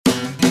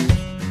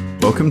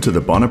Welcome to the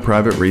Bonner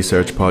Private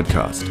Research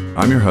Podcast.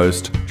 I'm your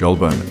host, Joel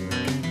Bowman.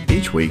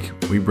 Each week,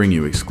 we bring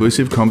you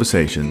exclusive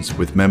conversations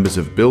with members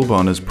of Bill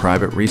Bonner's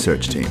private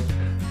research team,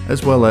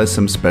 as well as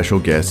some special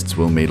guests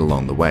we'll meet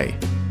along the way.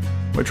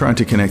 We're trying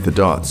to connect the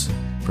dots,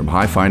 from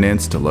high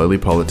finance to lowly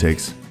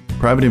politics,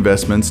 private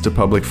investments to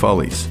public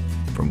follies,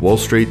 from Wall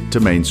Street to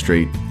Main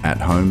Street, at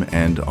home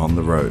and on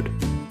the road.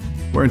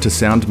 We're into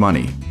sound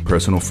money,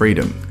 personal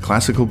freedom,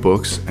 classical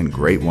books, and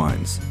great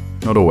wines,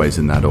 not always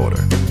in that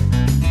order.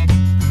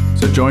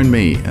 So join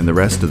me and the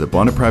rest of the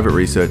Bonner Private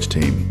Research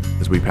team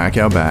as we pack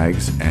our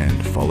bags and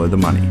follow the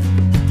money.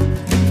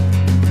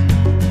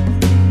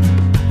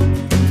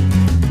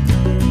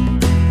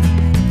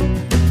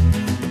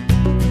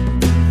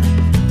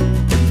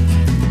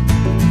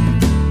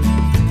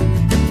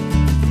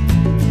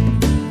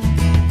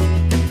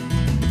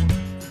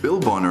 Bill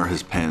Bonner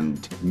has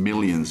penned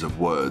millions of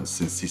words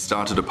since he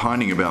started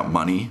opining about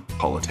money,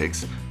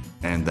 politics,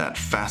 and that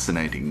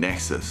fascinating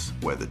nexus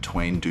where the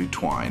twain do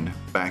twine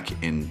back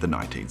in the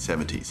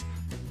 1970s.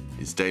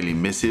 His daily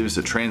missives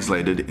are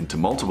translated into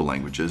multiple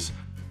languages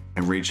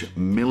and reach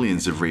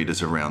millions of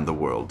readers around the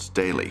world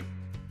daily.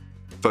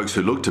 Folks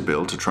who look to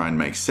Bill to try and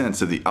make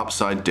sense of the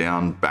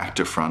upside-down,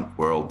 back-to-front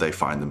world they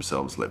find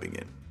themselves living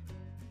in.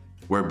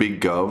 Where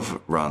Big Gov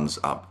runs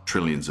up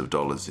trillions of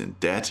dollars in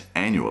debt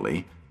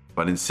annually,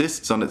 but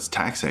insists on its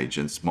tax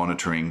agents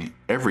monitoring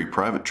every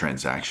private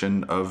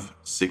transaction of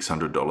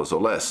 $600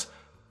 or less,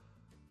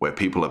 where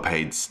people are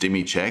paid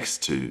stimmy checks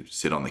to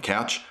sit on the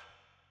couch,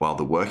 while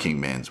the working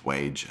man's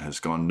wage has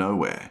gone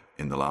nowhere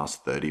in the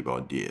last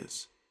 30-odd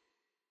years,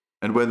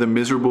 and where the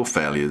miserable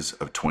failures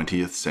of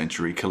 20th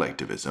century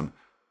collectivism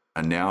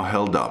are now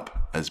held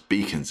up as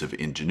beacons of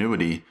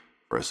ingenuity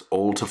for us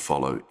all to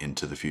follow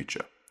into the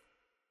future.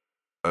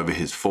 Over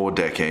his 4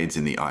 decades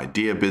in the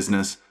idea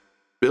business,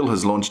 Bill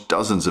has launched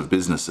dozens of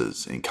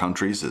businesses in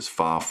countries as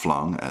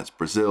far-flung as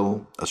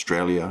Brazil,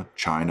 Australia,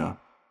 China,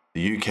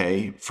 the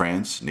UK,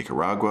 France,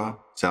 Nicaragua,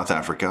 South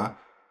Africa,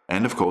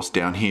 and of course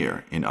down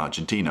here in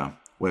Argentina,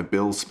 where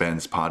Bill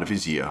spends part of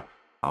his year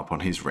up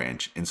on his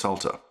ranch in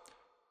Salta.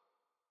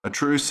 A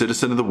true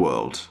citizen of the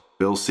world,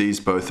 Bill sees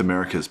both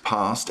America's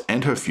past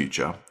and her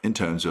future in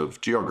terms of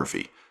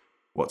geography.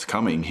 What's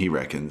coming, he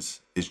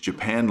reckons, is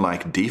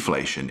Japan-like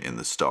deflation in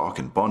the stock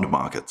and bond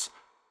markets,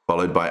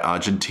 followed by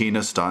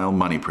Argentina-style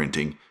money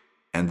printing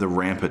and the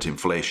rampant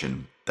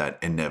inflation that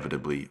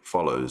inevitably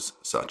follows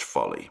such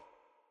folly.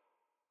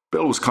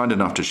 Bill was kind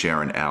enough to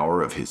share an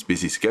hour of his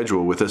busy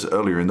schedule with us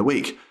earlier in the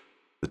week.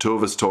 The two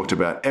of us talked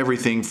about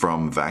everything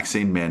from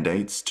vaccine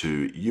mandates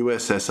to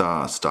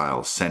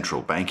USSR-style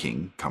central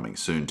banking coming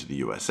soon to the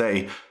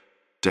USA,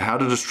 to how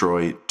to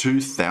destroy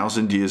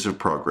 2,000 years of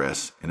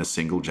progress in a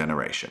single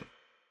generation.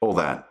 All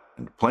that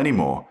and plenty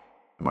more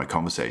in my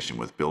conversation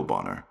with Bill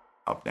Bonner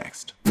up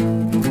next.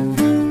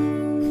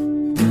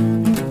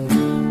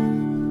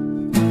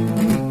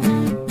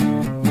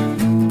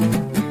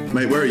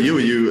 Mate, where are you?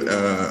 Are you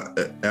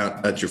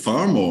out at your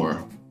farm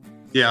or?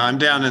 Yeah, I'm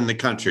down in the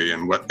country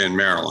in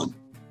Maryland.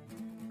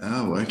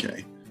 Oh,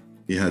 okay.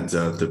 You had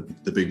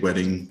the big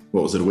wedding,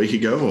 what was it, a week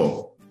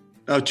ago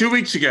or? 2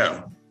 weeks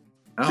ago.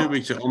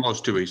 Oh.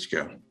 Almost 2 weeks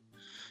ago.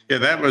 Yeah,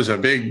 that was a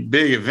big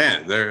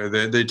event.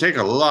 They take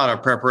a lot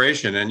of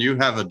preparation, and you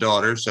have a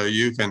daughter, so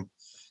you can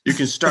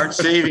start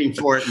saving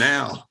for it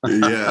now.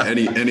 Yeah.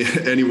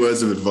 Any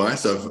words of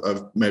advice?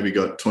 I've maybe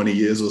got 20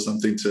 years or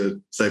something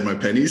to save my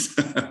pennies.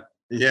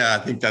 Yeah,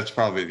 I think that's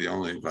probably the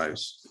only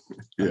advice.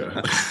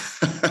 Yeah.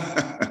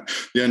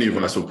 The only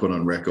advice we'll put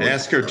on record.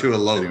 Ask her to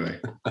elope. Anyway.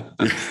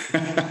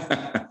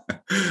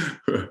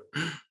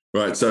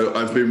 Right. So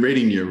I've been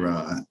reading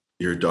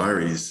your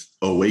diaries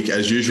all week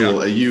as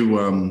usual.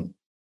 Yeah.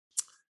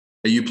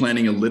 Are you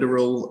planning a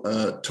literal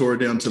tour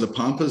down to the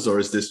Pampas, or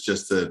is this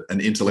just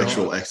an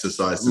intellectual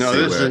exercise? No,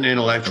 this is an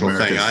intellectual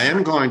thing. I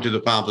am going to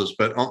the Pampas,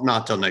 but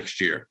not till next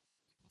year.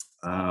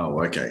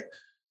 Oh, okay.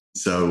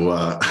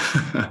 So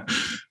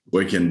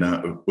we can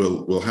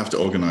we'll have to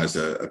organize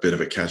a bit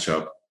of a catch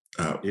up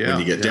when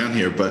you get down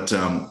here. But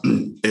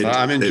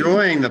I'm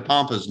enjoying the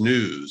Pampas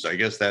news. I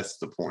guess that's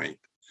the point.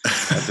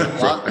 There's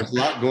a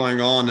lot going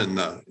on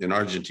in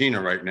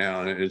Argentina right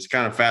now, and it's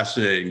kind of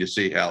fascinating to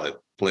see how it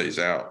plays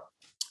out.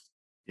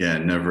 Yeah,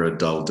 never a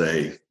dull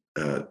day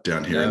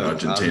down here in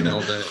Argentina.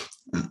 Not a dull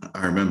day.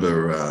 I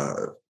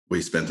remember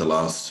we spent the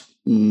last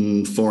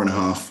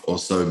 4.5 or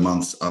so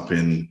months up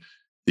in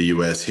the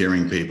US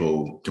hearing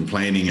people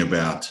complaining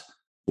about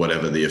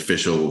whatever the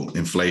official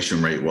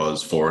inflation rate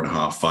was, 4.5%,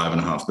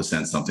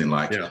 5.5%, something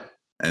like,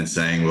 and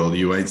saying, well,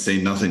 you ain't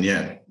seen nothing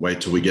yet.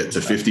 Wait till we get to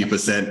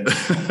 50%,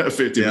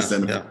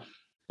 50%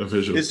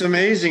 official. It's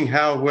amazing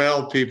how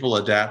well people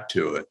adapt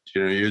to it.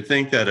 You know, you'd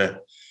think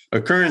that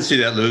a currency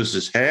that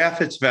loses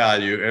half its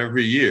value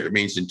every year, it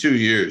means in 2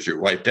 years you're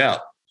wiped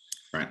out.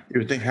 Right. You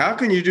would think, how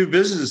can you do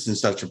business in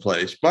such a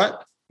place?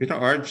 But, you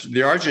know,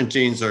 the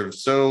Argentines are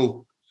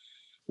so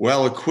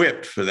well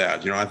equipped for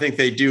that. You know, I think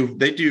they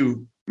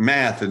do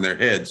math in their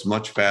heads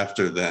much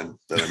faster than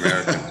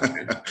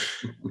Americans.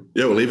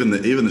 Yeah, well, even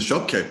the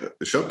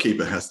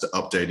shopkeeper has to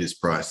update his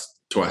price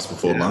twice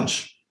before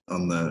lunch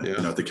on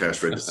the the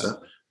cash register.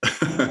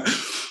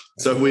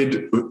 So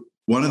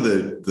one of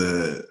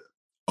the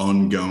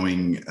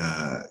ongoing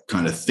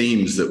kind of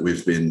themes that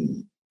we've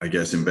been, I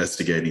guess,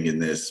 investigating in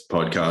this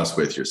podcast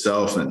with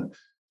yourself and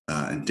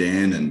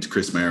Dan and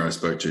Chris Mayer, I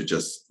spoke to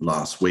just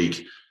last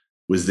week,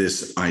 was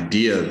this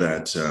idea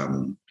that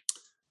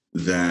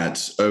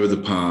that over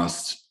the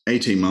past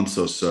 18 months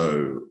or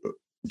so,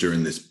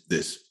 during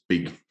this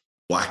big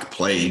black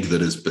plague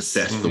that has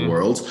beset the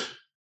world,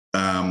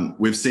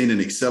 we've seen an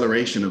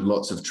acceleration of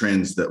lots of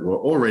trends that were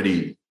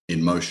already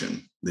in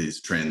motion.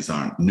 These trends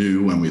aren't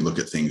new when we look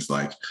at things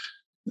like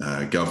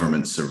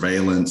government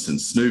surveillance and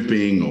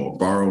snooping, or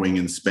borrowing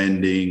and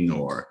spending,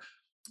 or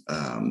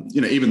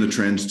even the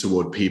trend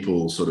toward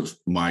people sort of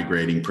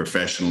migrating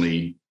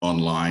professionally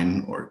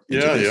online or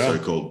into these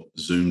so-called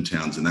Zoom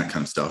towns and that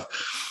kind of stuff.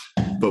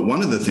 But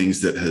one of the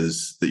things that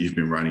you've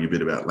been writing a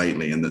bit about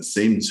lately, and that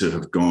seemed to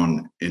have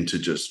gone into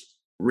just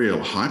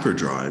real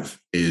hyperdrive,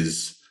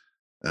 is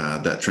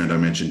that trend I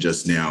mentioned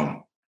just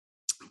now,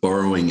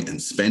 borrowing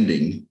and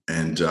spending.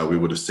 And we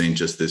would have seen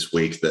just this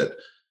week that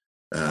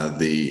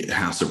the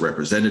House of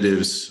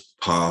Representatives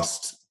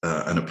passed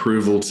an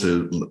approval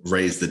to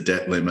raise the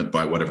debt limit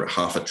by whatever,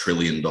 $500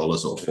 billion or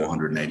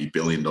 $480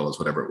 billion,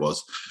 whatever it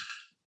was.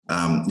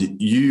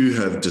 You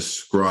have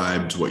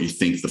described what you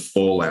think the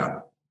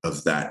fallout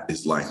of that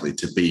is likely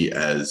to be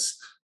as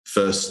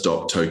first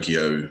stop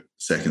Tokyo,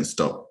 second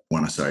stop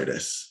Buenos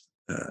Aires.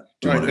 Do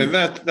you want to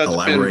that's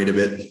elaborate a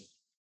bit?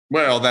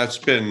 Well, that's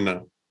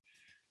been,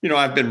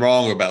 I've been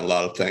wrong about a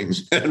lot of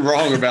things, and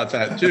wrong about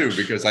that too,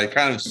 because I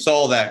kind of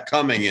saw that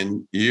coming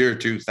in year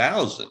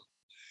 2000.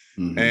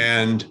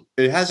 And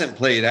it hasn't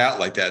played out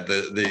like that.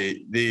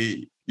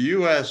 The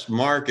U.S.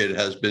 market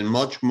has been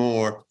much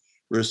more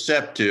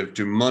receptive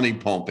to money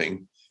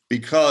pumping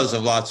because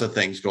of lots of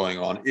things going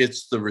on.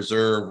 It's the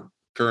reserve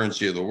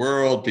currency of the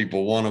world.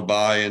 People want to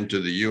buy into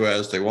the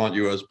U.S. They want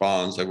U.S.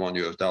 bonds. They want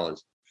U.S.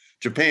 dollars.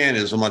 Japan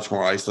is a much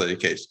more isolated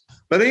case.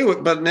 But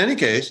in any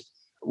case,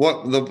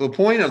 what the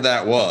point of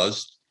that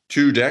was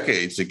 2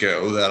 decades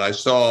ago, that I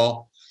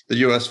saw the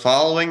U.S.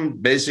 following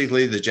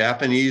basically the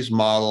Japanese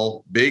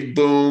model: big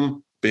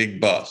boom, big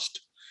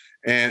bust.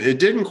 And it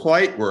didn't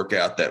quite work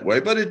out that way,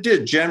 but it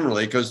did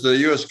generally, because the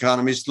U.S.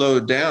 economy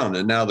slowed down.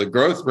 And now the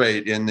growth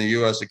rate in the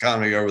U.S.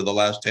 economy over the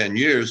last 10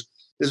 years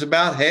is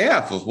about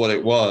half of what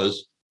it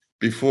was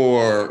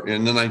before,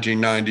 in the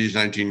 1990s,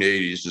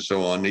 1980s, and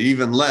so on,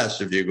 even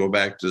less if you go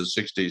back to the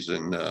 60s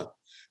and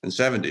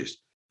 70s.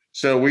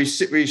 So we've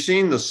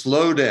seen the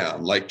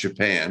slowdown like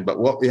Japan, but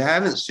what we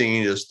haven't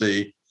seen is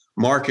the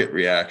market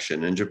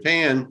reaction. In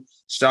Japan,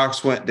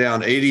 stocks went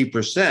down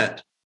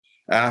 80%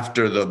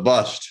 after the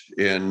bust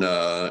in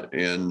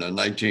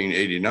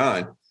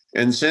 1989,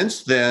 and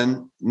since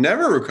then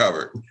never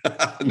recovered.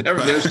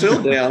 They're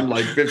still down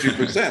like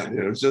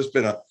 50%. It's just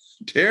been a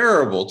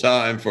terrible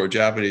time for a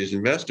Japanese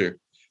investor.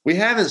 We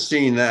haven't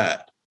seen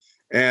that,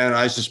 and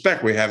I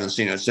suspect we haven't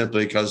seen it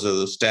simply because of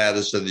the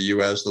status of the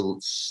U.S., the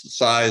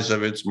size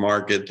of its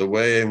market, the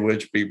way in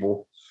which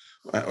people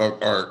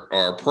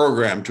are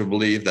programmed to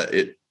believe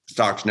that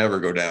stocks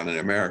never go down in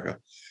America.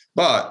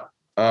 But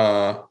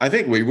I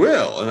think we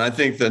will. And I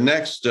think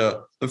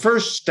the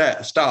first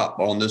stop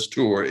on this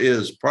tour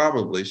is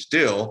probably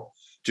still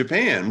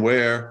Japan,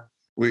 where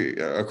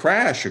a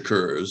crash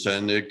occurs.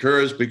 And it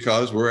occurs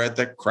because we're at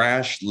the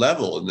crash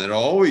level. And it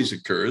always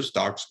occurs.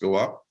 Stocks go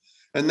up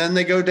and then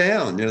they go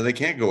down. They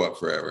can't go up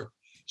forever.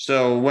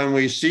 So when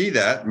we see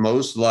that,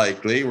 most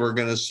likely we're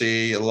going to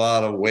see a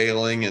lot of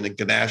wailing and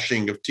a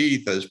gnashing of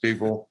teeth as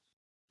people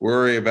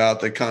worry about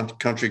the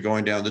country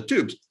going down the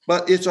tubes.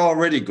 But it's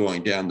already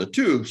going down the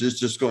tubes. It's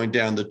just going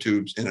down the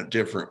tubes in a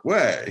different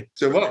way.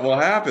 So what will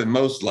happen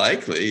most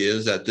likely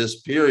is that this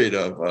period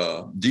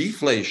of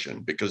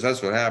deflation, because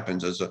that's what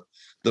happens, as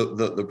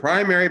the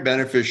primary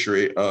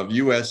beneficiary of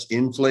U.S.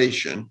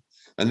 inflation,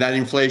 and that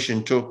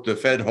inflation took the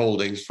Fed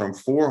holdings from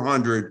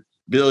 $400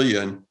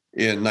 billion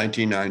in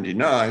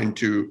 1999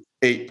 to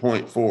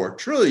 $8.4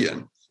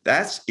 trillion.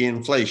 That's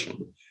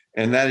inflation.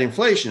 And that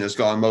inflation has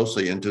gone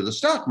mostly into the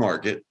stock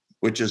market,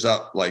 which is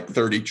up like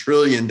 $30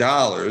 trillion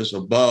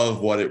above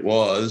what it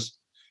was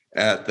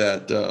at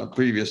that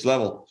previous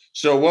level.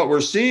 So what we're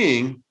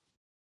seeing,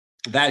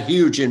 that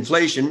huge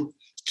inflation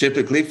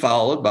typically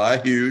followed by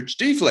huge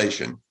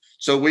deflation.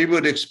 So we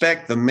would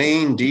expect the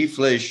main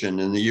deflation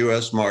in the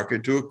U.S.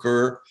 market to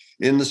occur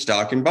in the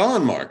stock and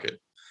bond market.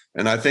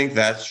 And I think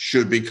that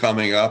should be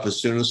coming up as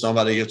soon as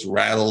somebody gets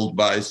rattled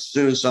as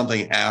soon as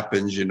something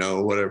happens,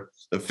 whatever.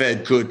 The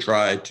Fed could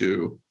try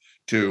to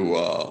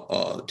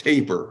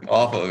taper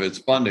off of its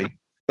funding,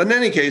 but in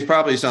any case,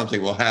 probably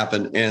something will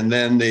happen, and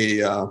then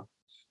the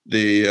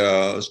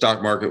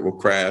stock market will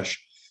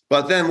crash.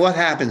 But then what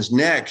happens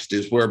next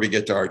is where we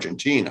get to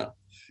Argentina,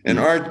 and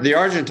the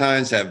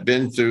Argentines have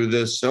been through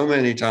this so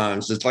many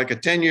times. It's like a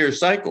 10-year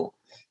cycle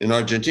in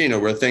Argentina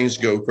where things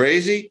go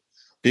crazy.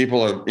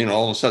 People are,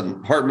 all of a sudden,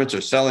 apartments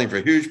are selling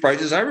for huge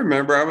prices. I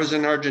remember I was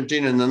in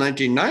Argentina in the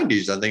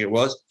 1990s, I think it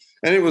was.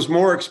 And it was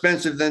more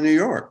expensive than New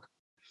York.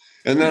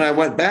 And then I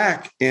went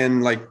back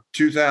in like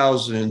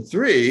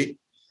 2003,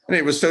 and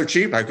it was so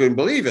cheap I couldn't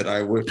believe it.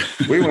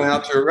 We went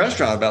out to a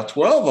restaurant. About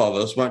 12 of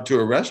us went to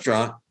a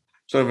restaurant,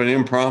 sort of an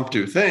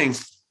impromptu thing,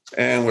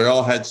 and we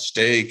all had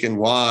steak and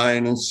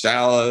wine and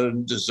salad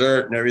and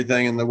dessert and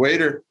everything. And the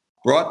waiter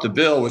brought the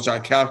bill, which I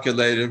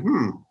calculated,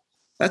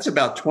 that's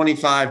about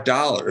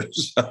 $25.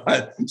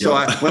 So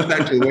I went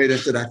back to the waiter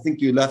and said, I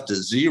think you left a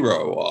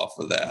zero off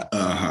of that.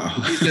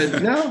 He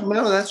said,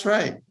 no, that's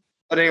right.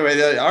 But anyway,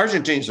 the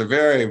Argentines are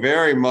very,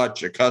 very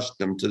much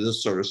accustomed to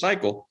this sort of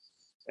cycle.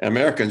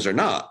 Americans are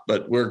not,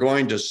 but we're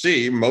going to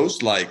see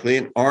most likely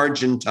an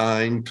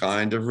Argentine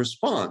kind of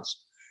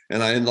response.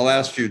 And in the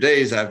last few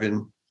days, I've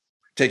been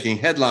taking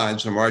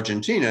headlines from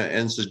Argentina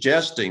and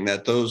suggesting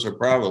that those are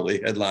probably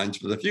headlines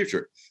for the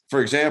future.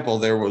 For example,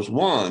 there was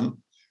one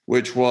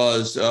which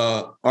was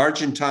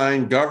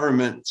Argentine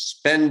government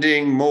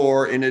spending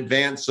more in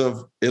advance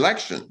of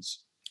elections.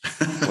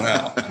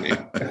 Well, I mean,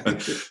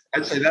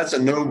 I'd say that's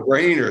a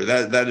no-brainer.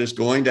 That is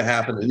going to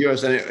happen in the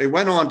U.S. And it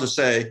went on to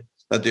say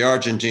that the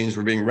Argentines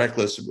were being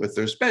reckless with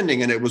their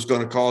spending and it was going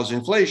to cause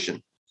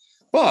inflation.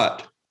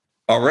 But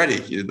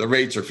already the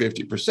rates are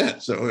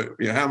 50%. So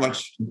how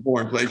much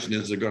more inflation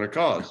is it going to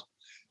cause?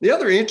 The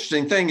other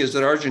interesting thing is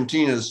that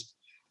Argentina's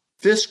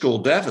fiscal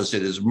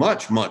deficit is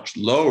much, much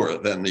lower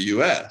than the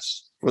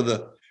U.S. for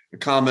the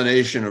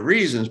combination of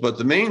reasons. But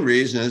the main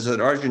reason is that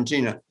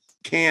Argentina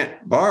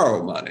can't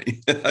borrow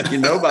money.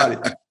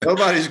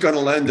 Nobody's going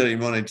to lend any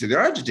money to the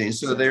Argentines.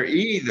 So they're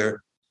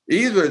either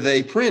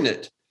they print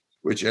it,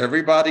 which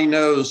everybody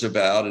knows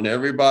about, and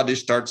everybody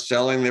starts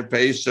selling their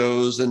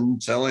pesos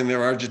and selling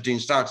their Argentine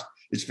stocks.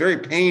 It's very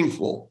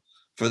painful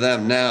for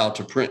them now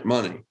to print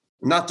money.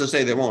 Not to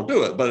say they won't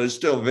do it, but it's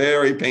still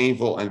very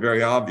painful and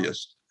very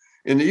obvious.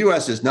 In the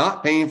US, it's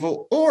not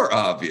painful or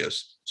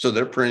obvious. So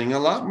they're printing a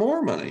lot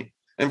more money.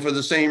 And for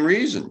the same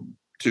reason,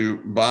 to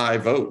buy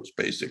votes,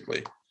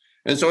 basically.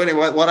 And so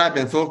anyway, what I've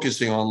been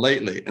focusing on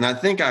lately, and I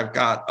think I've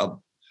got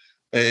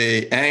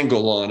a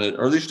angle on it,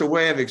 or at least a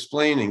way of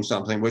explaining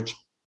something, which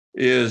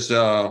is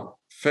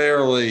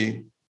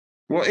fairly,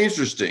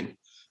 interesting.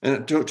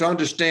 And to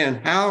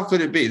understand how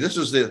could it be? This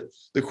was the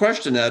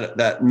question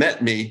that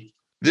met me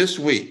this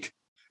week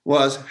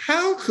was,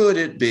 how could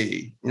it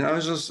be? I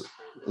was just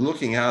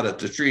looking out at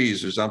the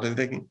trees or something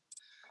thinking,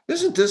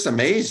 isn't this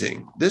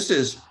amazing? This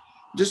is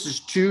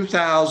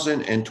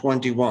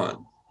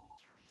 2021.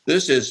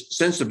 This is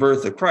since the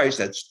birth of Christ,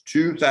 that's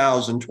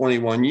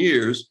 2021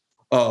 years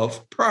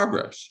of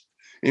progress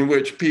in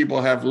which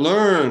people have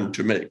learned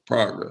to make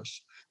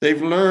progress.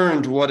 They've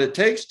learned what it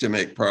takes to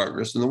make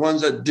progress. And the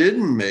ones that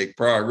didn't make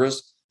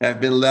progress have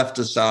been left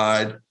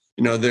aside.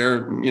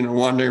 They're,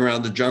 wandering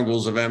around the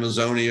jungles of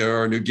Amazonia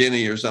or New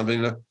Guinea or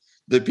something.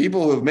 The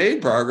people who have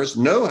made progress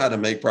know how to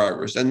make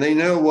progress, and they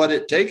know what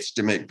it takes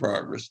to make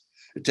progress.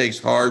 It takes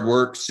hard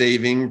work,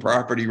 saving,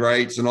 property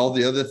rights, and all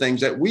the other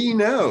things that we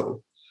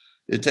know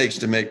it takes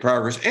to make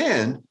progress.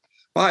 And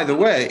by the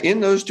way, in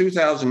those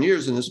 2,000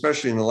 years, and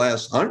especially in the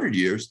last 100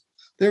 years,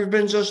 there have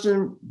been just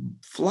a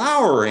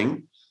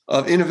flowering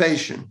of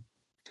innovation,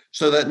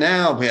 so that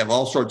now we have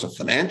all sorts of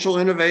financial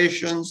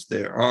innovations.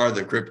 There are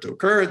the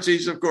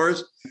cryptocurrencies, of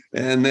course,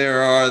 and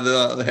there are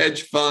the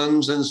hedge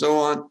funds and so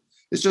on.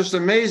 It's just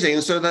amazing.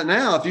 And so that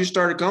now if you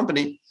start a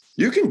company,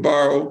 you can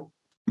borrow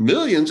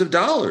millions of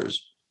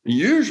dollars,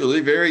 usually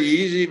very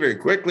easy, very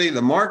quickly.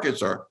 The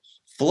markets are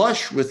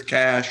flush with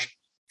cash,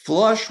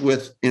 flush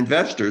with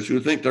investors who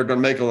think they're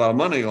going to make a lot of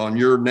money on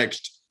your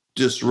next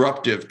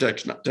disruptive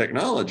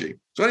technology.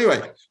 So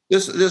anyway,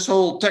 this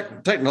whole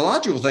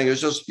technological thing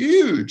is just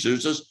huge.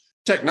 There's just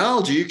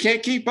technology. You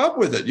can't keep up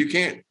with it. You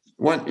can't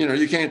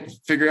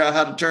figure out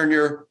how to turn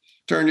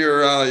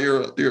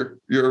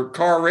your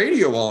car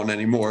radio on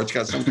anymore. It's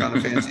got some kind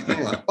of fancy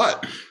thing on it.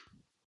 But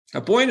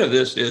the point of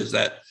this is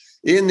that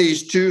in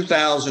these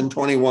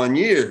 2021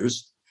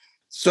 years,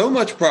 so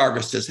much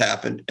progress has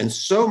happened and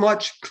so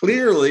much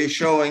clearly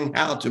showing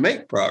how to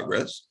make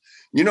progress.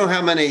 You know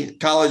how many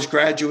college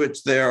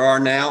graduates there are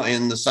now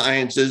in the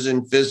sciences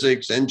and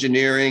physics,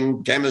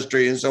 engineering,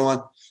 chemistry, and so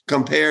on,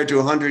 compared to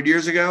 100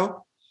 years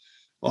ago?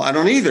 Well, I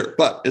don't either,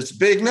 but it's a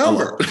big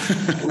number.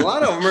 A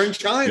lot of them are in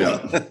China.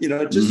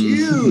 Yeah. It's just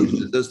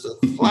huge. This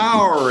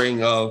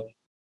flowering of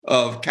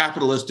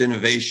capitalist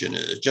innovation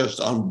is just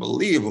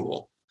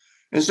unbelievable.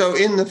 And so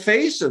in the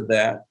face of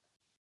that,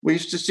 we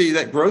used to see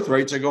that growth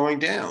rates are going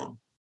down.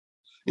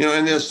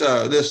 And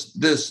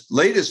this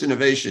latest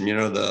innovation,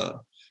 the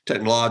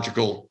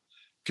technological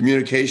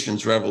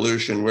communications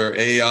revolution, where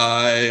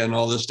AI and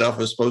all this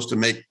stuff is supposed to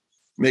make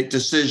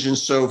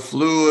decisions so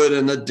fluid,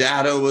 and the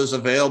data was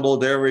available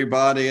to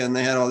everybody, and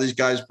they had all these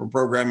guys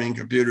programming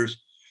computers,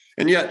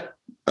 and yet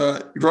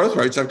growth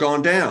rates have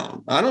gone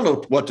down. I don't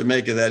know what to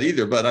make of that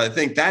either, but I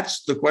think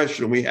that's the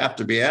question we have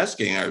to be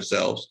asking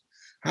ourselves.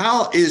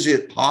 How is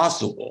it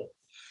possible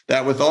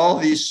that with all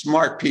these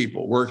smart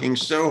people working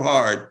so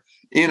hard,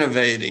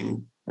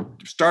 innovating,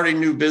 starting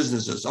new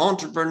businesses,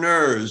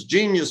 entrepreneurs,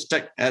 genius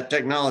at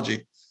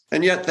technology,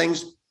 and yet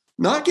things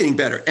not getting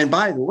better? And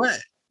by the way,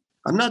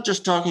 I'm not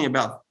just talking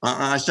about,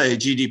 I say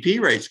GDP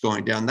rates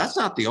going down. That's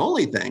not the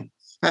only thing.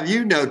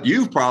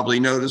 You've probably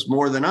noticed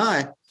more than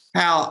I,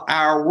 how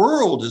our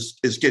world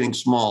is getting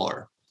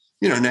smaller.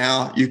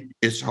 Now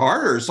it's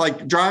harder. It's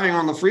like driving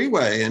on the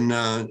freeway in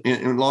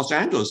Los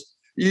Angeles.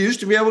 You used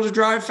to be able to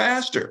drive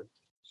faster.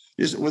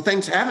 Well,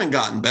 things haven't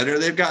gotten better.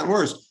 They've gotten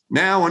worse.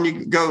 Now, when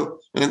you go,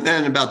 and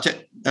then about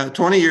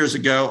 20 years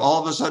ago,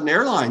 all of a sudden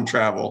airline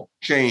travel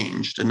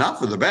changed, and not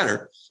for the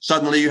better.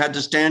 Suddenly you had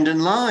to stand in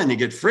line and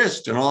get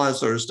frisked and all that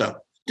sort of stuff.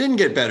 Didn't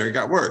get better. It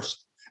got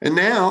worse. And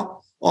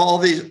now all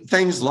these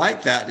things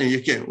like that.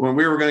 And when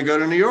we were going to go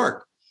to New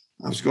York,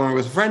 I was going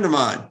with a friend of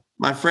mine.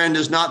 My friend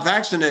is not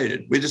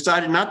vaccinated. We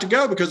decided not to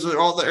go because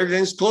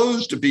everything's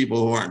closed to people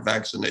who aren't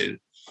vaccinated.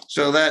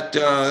 So that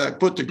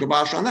put the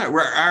kibosh on that.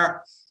 Where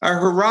our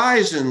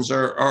horizons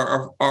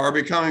are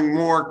becoming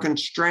more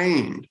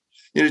constrained.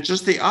 It's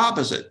just the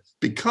opposite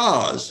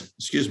because,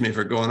 excuse me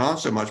for going on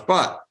so much,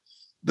 but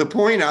the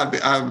point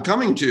I'm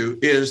coming to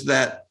is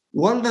that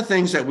one of the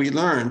things that we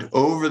learned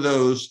over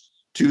those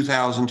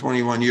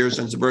 2021 years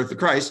since the birth of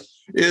Christ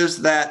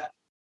is that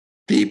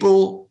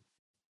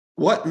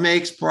what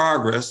makes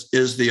progress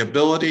is the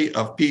ability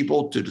of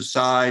people to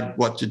decide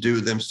what to do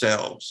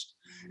themselves.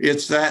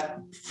 It's that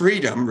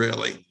freedom,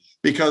 really,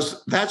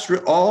 because that's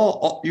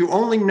all. You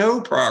only know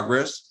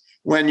progress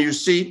when you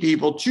see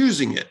people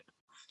choosing it.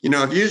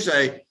 If you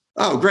say,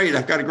 oh, great,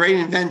 I've got a great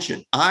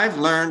invention. I've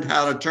learned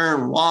how to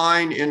turn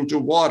wine into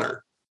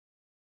water.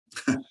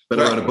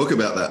 Better write a book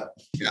about that.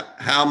 Yeah.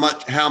 How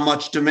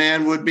much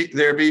demand would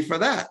there be for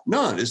that?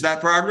 None. Is that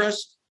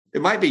progress?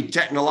 It might be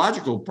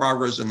technological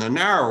progress in the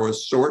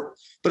narrowest sort,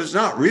 but it's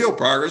not real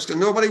progress because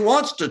nobody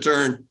wants to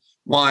turn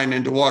wine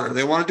into water.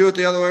 They want to do it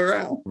the other way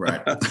around.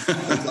 Right. That's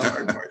the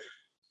hard part.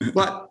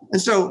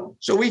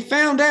 So we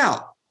found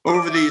out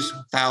over these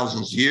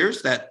thousands of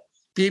years that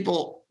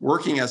people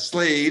working as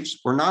slaves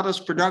were not as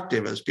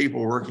productive as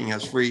people working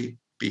as free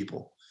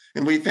people.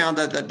 And we found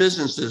that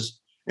businesses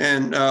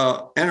and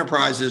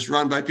enterprises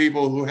run by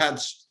people who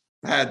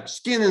had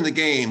skin in the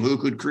game, who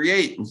could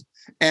create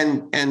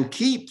and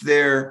keep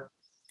their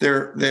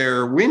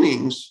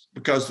winnings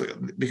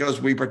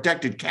because we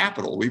protected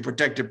capital, we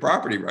protected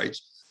property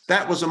rights.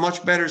 That was a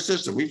much better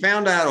system. We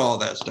found out all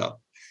that stuff.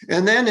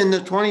 And then in the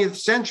 20th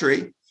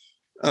century,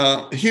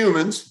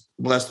 humans,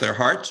 bless their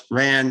hearts,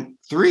 ran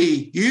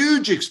 3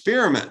 huge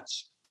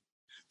experiments.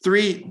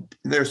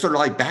 They're sort of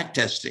like back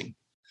testing.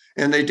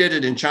 And they did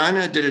it in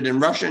China, did it in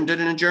Russia, and did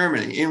it in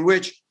Germany, in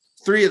which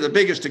 3 of the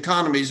biggest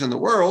economies in the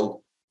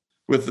world,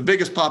 with the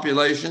biggest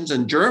populations,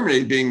 and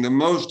Germany being the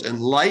most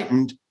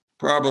enlightened,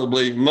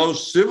 probably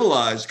most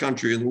civilized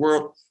country in the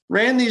world,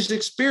 ran these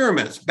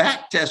experiments,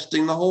 back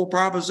testing the whole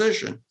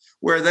proposition,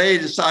 where they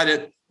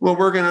decided, well,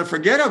 we're going to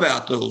forget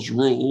about those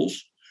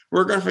rules.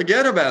 We're going to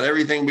forget about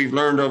everything we've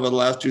learned over the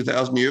last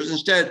 2,000 years.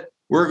 Instead,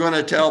 we're going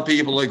to tell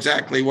people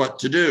exactly what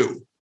to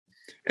do.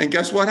 And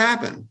guess what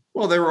happened?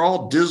 Well, they were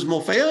all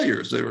dismal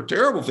failures. They were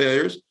terrible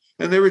failures,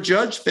 and they were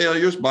judged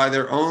failures by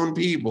their own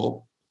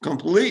people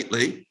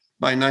completely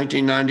by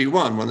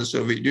 1991, when the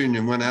Soviet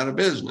Union went out of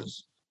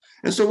business.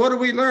 And so what do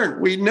we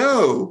learn? We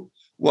know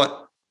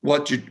what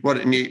you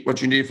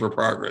need for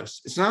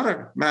progress. It's not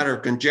a matter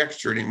of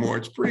conjecture anymore.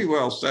 It's pretty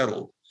well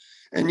settled.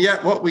 And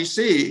yet what we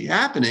see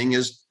happening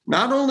is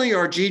not only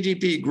are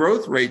GDP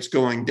growth rates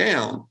going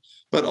down,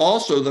 but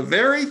also the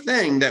very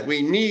thing that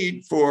we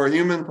need for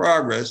human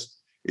progress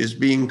is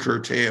being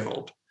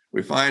curtailed.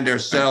 We find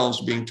ourselves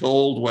being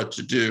told what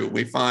to do.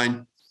 We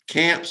find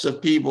camps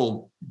of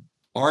people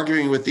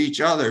arguing with each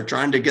other,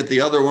 trying to get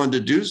the other one to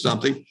do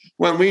something,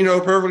 when we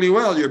know perfectly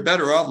well you're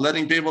better off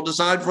letting people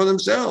decide for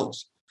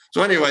themselves.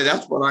 So anyway,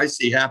 that's what I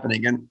see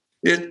happening. And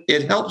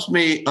it helps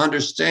me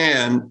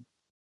understand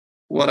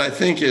what I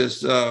think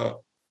is the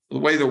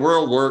way the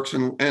world works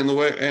and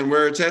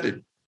where it's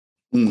headed.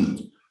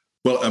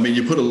 Well, I mean,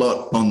 you put a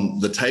lot on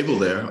the table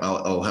there,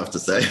 I'll have to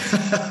say.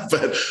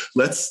 But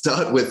let's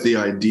start with the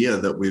idea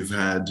that we've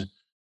had,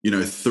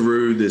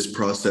 through this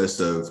process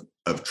of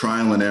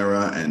trial and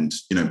error and,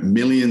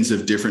 millions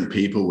of different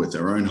people with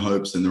their own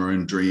hopes and their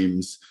own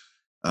dreams,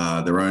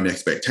 their own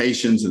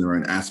expectations and their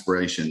own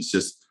aspirations,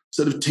 just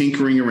sort of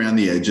tinkering around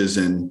the edges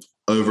and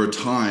over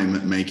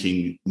time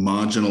making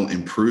marginal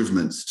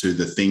improvements to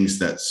the things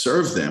that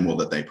serve them or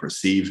that they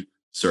perceive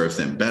serve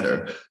them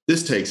better.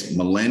 This takes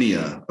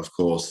millennia, of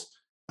course,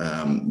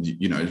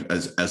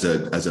 as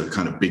a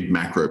kind of big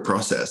macro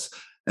process.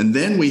 And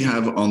then we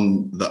have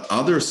on the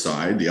other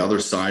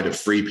side of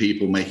free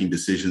people making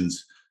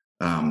decisions,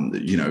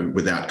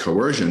 without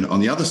coercion. On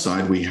the other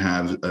side, we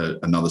have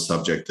another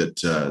subject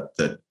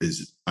that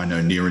is, I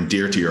know, near and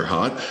dear to your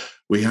heart.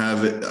 We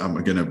have,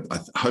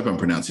 I hope I'm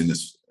pronouncing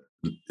this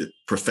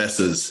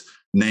professor's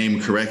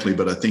name correctly,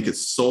 but I think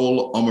it's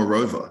Saul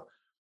Omarova.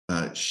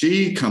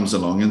 She comes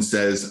along and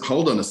says,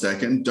 hold on a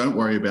second, don't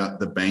worry about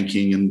the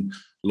banking and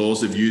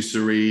laws of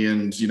usury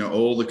and,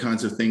 all the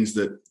kinds of things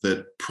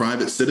that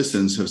private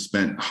citizens have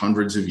spent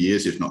hundreds of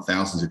years, if not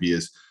thousands of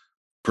years,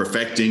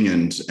 perfecting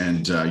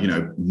and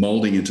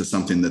molding into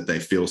something that they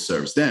feel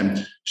serves them.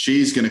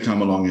 She's going to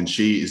come along, and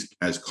she is,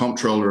 as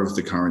comptroller of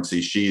the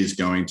currency, she is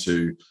going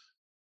to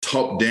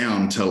top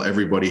down tell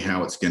everybody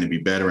how it's going to be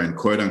better and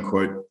quote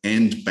unquote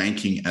end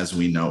banking as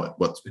we know it.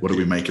 What do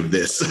we make of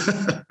this?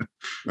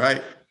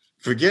 Right.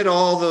 Forget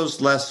all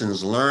those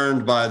lessons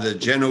learned by the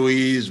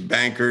Genoese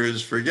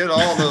bankers. Forget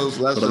all those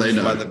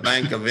lessons by the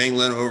Bank of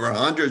England over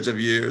hundreds of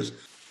years,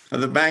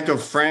 the Bank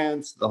of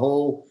France, the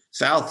whole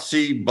South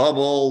Sea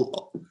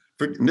bubble,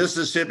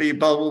 Mississippi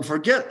bubble.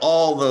 Forget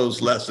all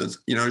those lessons.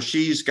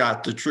 She's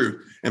got the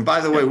truth. And by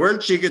the way, where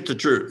did she get the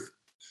truth?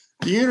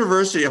 The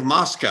University of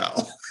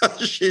Moscow.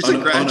 She's a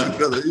graduate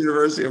of the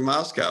University of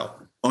Moscow.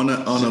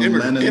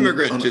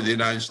 Immigrant to the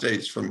United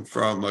States from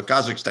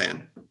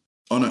Kazakhstan.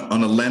 On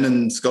a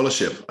Lenin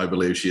scholarship, I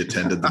believe she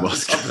attended the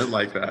Moscow. Something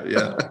like that,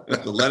 yeah.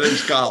 The Lenin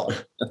scholar.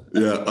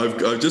 Yeah,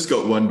 I've just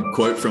got one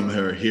quote from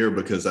her here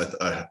because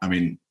I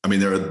mean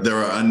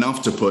there are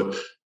enough to put.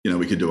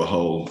 We could do a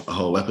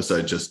whole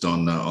episode just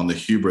on the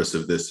hubris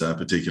of this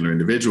particular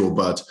individual,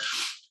 but.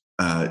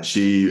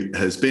 She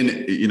has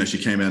been, she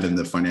came out in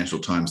the Financial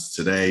Times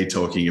today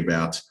talking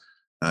about,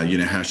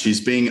 how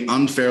she's being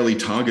unfairly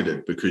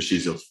targeted because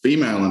she's a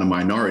female and a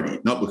minority,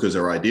 not because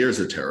her ideas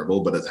are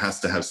terrible, but it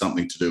has to have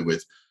something to do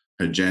with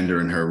her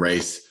gender and her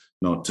race,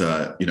 not,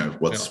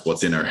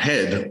 what's in her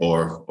head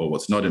or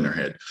what's not in her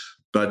head.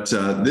 But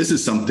this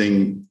is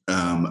something,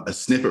 a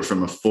snippet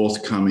from a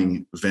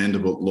forthcoming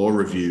Vanderbilt Law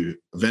Review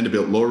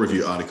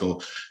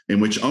article in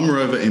which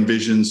Omarova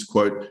envisions,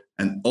 quote,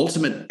 an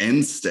ultimate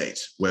end state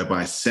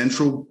whereby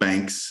central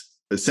bank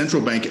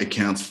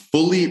accounts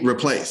fully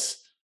replace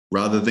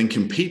rather than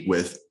compete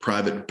with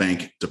private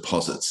bank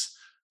deposits.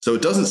 So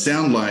it doesn't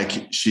sound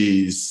like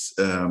she's,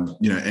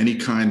 any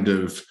kind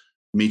of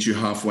meet you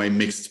halfway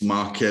mixed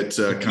market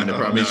kind of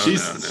problem.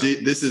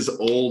 This is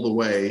all the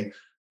way.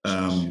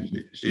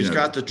 She's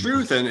got the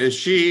truth, and is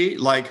she,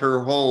 like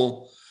her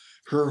whole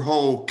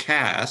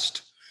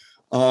cast,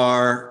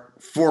 are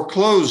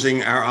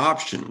foreclosing our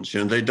options?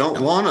 They don't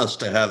want us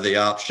to have the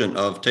option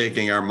of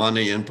taking our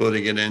money and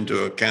putting it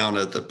into account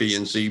at the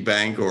PNC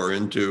Bank or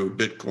into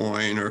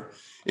Bitcoin or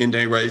into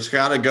anywhere. It's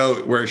got to go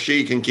where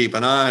she can keep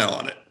an eye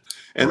on it,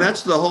 and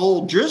that's the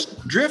whole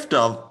drift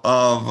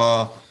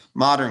of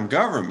modern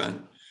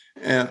government.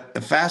 A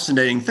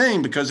fascinating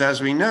thing, because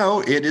as we know,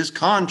 it is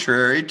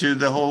contrary to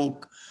the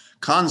whole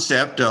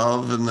concept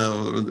of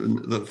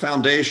the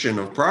foundation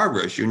of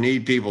progress. You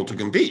need people to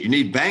compete. You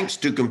need banks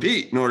to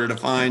compete in order to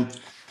find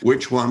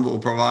which one will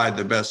provide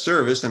the best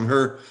service. And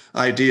her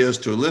idea is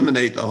to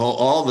eliminate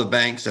all the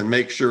banks and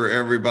make sure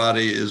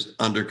everybody is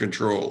under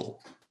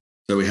control.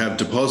 So we have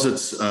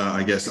deposits,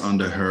 I guess,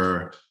 under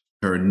her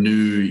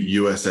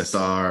new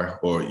USSR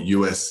or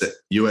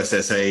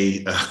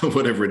USSA,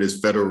 whatever it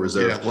is, Federal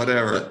Reserve. Yeah,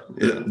 whatever.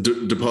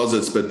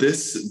 Deposits. But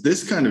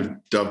this kind of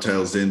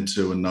dovetails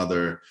into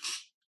another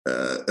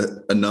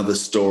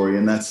story,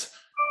 and that's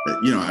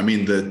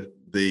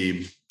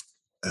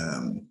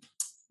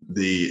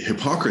the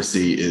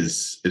hypocrisy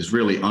is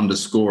really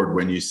underscored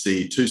when you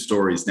see two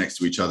stories next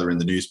to each other in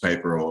the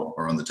newspaper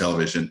or on the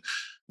television.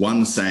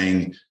 One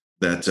saying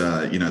that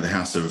the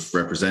House of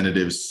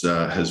Representatives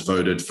has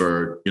voted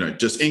for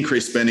just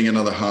increased spending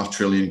another $500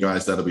 billion,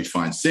 guys, that'll be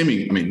fine.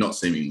 Not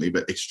seemingly,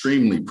 but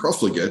extremely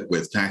profligate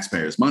with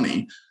taxpayers'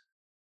 money.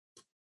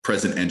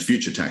 Present and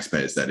future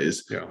taxpayers, that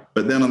is. Yeah.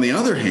 But then on the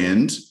other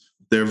hand,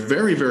 they're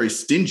very, very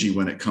stingy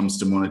when it comes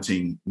to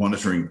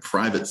monitoring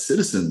private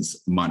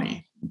citizens'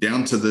 money.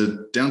 Down to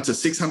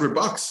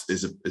 $600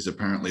 is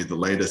apparently the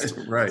latest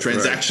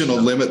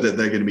transactional limit that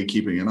they're going to be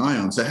keeping an eye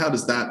on. So how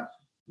does that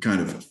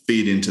kind of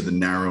feed into the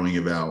narrowing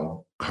of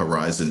our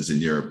horizons in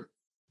your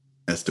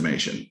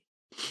estimation?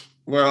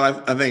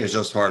 Well, I think it's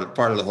just part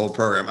of the whole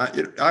program.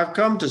 I've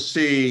come to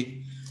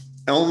see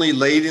only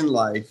late in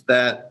life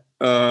that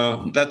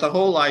the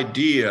whole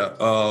idea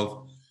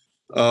of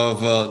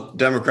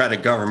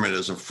democratic government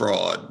is a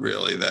fraud,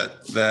 really,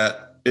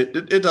 that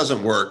it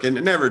doesn't work, and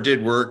it never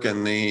did work,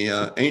 and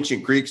the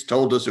ancient Greeks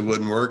told us it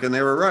wouldn't work, and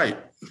they were right.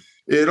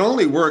 It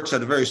only works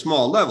at a very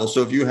small level.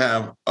 So if you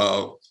have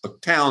a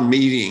town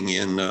meeting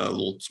in a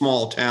little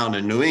small town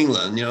in New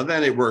England,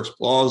 then it works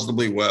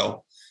plausibly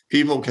well.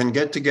 People can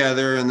get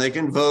together and they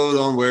can vote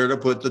on where to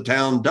put the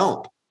town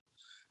dump,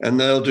 and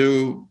they'll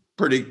do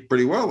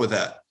pretty well with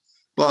that.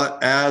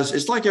 But as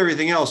it's like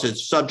everything else,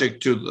 it's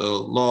subject to the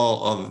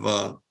law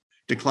of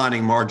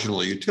declining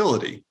marginal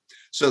utility.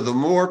 So the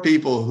more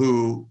people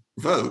who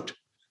vote,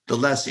 the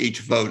less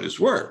each vote is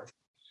worth.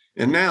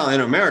 And now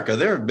in America,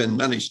 there have been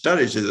many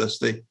studies of this.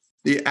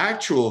 The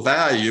actual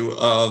value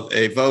of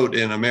a vote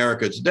in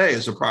America today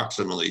is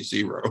approximately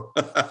zero.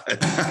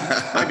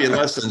 It might be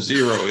less than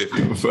zero if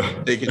you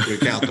take into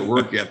account the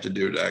work you have to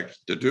do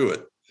to do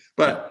it.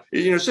 But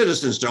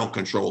citizens don't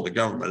control the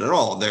government at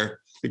all.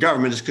 The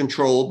government is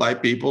controlled by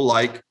people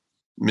like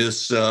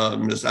Miss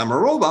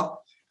Omarova,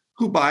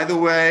 who, by the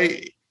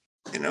way,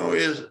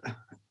 is.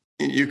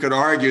 You could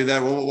argue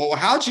that, well,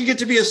 how'd she get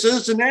to be a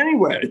citizen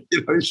anyway?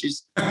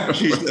 She's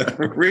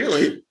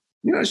really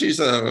she's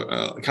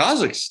a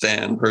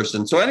Kazakhstan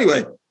person. So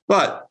anyway,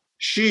 but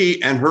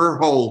she and her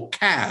whole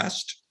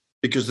cast,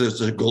 because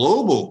there's a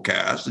global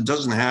cast, it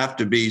doesn't have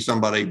to be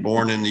somebody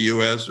born in the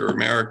US or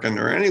American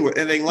or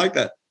anything like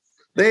that.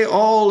 They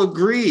all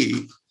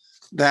agree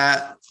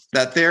that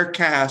their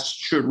caste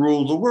should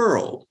rule the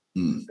world.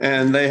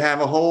 And they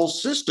have a whole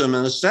system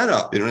and a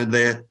setup.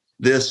 And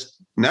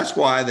that's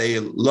why they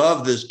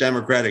love this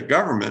democratic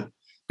government,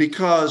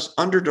 because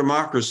under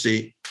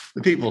democracy,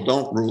 the people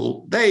don't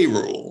rule, they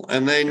rule.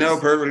 And they know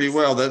perfectly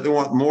well that they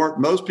want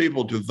most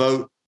people to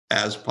vote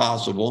as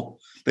possible.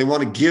 They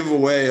want to give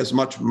away as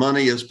much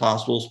money as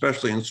possible,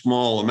 especially in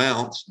small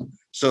amounts,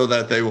 so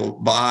that they will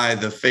buy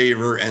the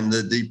favor and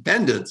the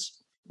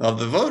dependence of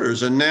the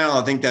voters. And now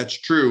I think that's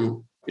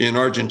true in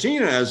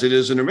Argentina as it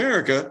is in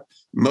America.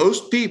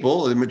 Most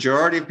people, the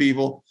majority of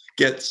people,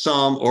 get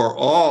some or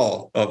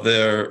all of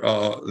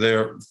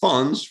their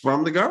funds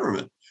from the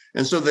government.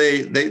 And so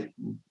they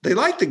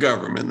like the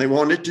government. They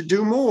want it to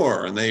do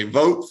more, and they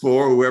vote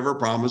for whoever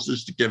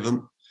promises to give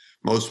them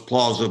most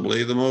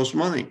plausibly the most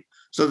money.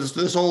 So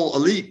this whole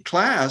elite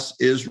class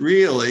is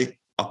really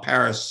a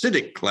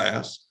parasitic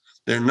class.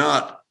 They're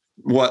not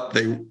what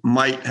they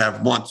might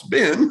have once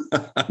been.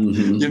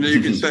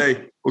 You can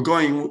say,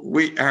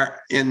 we are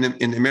in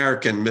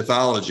American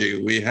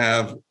mythology, we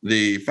have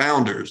the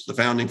founders, the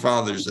founding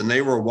fathers, and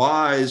they were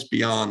wise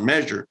beyond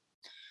measure.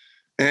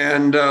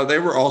 And they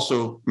were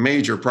also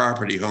major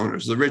property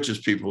owners, the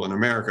richest people in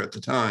America at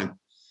the time.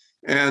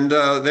 And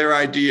their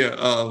idea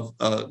of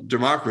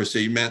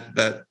democracy meant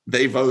that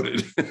they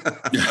voted.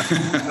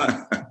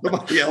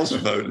 Nobody else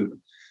voted.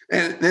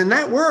 And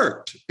that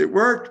worked. It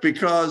worked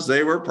because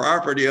they were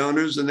property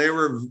owners, and they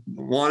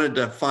wanted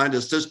to find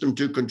a system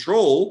to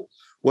control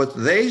what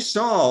they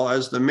saw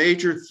as the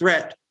major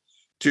threat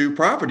to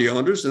property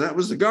owners, and that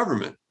was the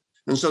government.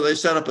 And so they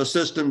set up a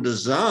system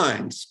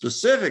designed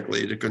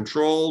specifically to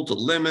control, to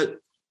limit,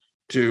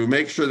 to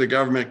make sure the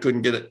government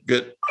couldn't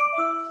get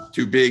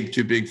too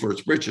big for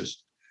its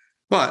britches.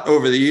 But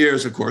over the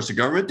years, of course, the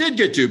government did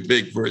get too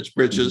big for its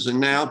britches. And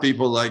now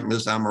people like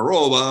Ms.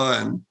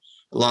 Amarova and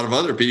a lot of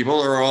other people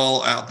are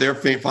all out there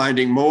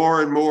finding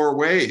more and more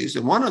ways.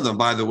 And one of them,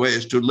 by the way,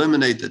 is to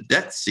eliminate the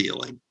debt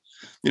ceiling.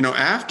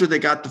 After they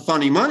got the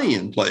funny money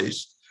in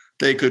place,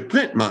 they could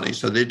print money.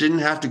 So they didn't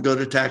have to go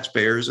to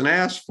taxpayers and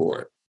ask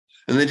for it.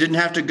 And they didn't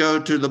have to go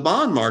to the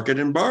bond market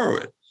and borrow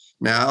it.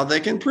 Now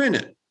they can print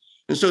it.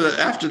 And so that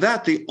after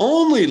that, the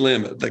only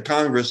limit that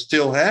Congress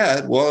still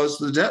had was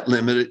the debt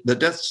limit, the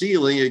debt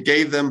ceiling. It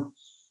gave them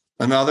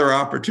another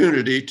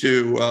opportunity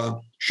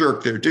to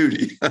shirk their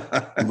duty,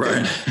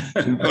 right,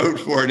 and vote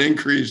for an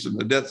increase in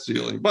the debt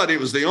ceiling. But it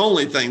was the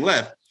only thing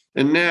left.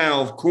 And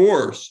now, of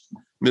course,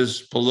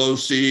 Ms.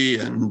 Pelosi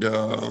and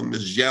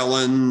Ms.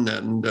 Yellen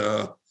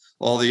and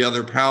all the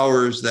other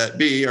powers that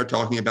be are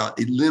talking about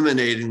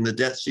eliminating the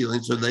debt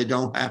ceiling so they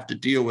don't have to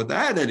deal with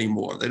that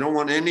anymore. They don't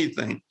want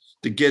anything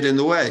to get in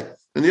the way.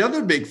 And the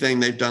other big thing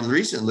they've done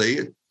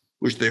recently,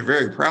 which they're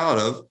very proud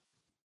of,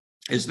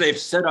 is they've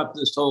set up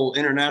this whole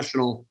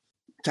international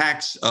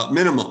tax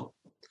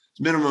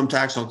minimum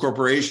tax on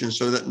corporations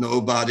so that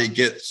nobody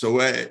gets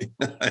away.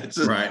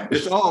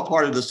 It's all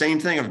part of the same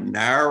thing of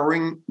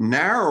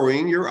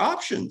narrowing your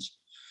options.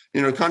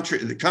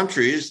 The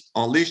countries,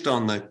 at least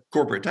on the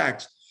corporate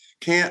tax,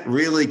 can't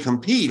really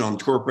compete on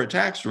corporate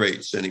tax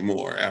rates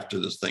anymore after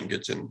this thing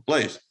gets in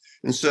place.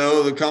 And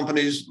so the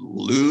companies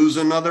lose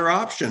another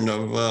option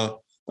of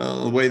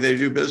the way they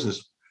do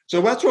business.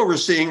 So that's what we're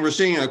seeing. We're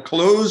seeing a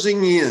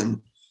closing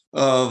in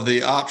of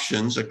the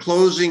options, a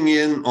closing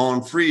in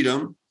on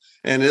freedom,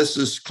 and this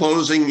is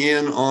closing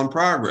in on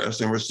progress.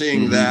 And we're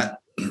seeing that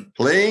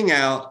playing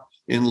out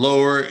in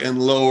lower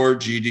and lower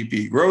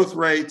GDP growth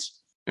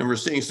rates. And we're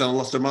seeing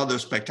some other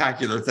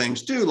spectacular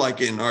things too,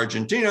 like in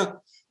Argentina,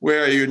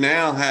 where you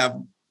now have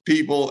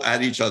people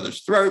at each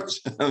other's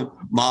throats,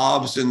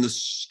 mobs in the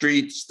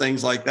streets,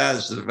 things like that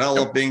is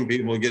developing.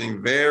 People are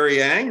getting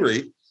very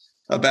angry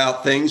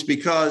about things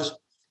because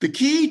the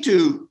key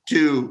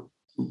to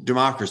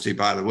democracy,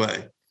 by the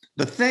way,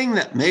 the thing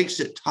that makes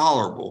it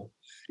tolerable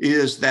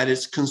is that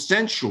it's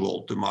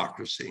consensual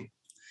democracy.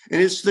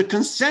 And it's the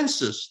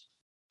consensus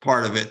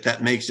part of it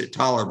that makes it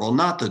tolerable,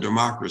 not the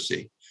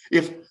democracy.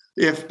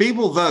 If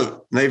people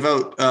vote, they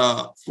vote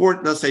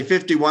for, let's say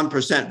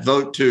 51%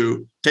 vote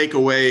to take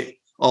away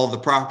all the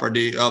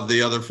property of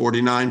the other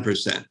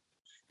 49%.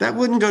 That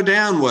wouldn't go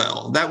down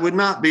well. That would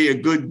not be a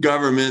good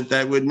government.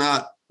 That would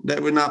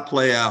not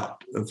play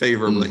out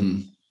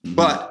favorably.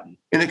 But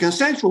in a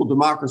consensual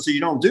democracy, you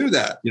don't do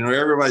that.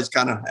 Everybody's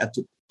kind of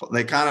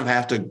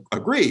have to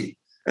agree.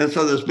 And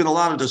so there's been a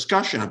lot of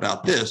discussion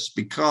about this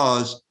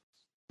because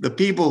the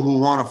people who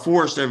want to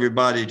force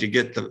everybody to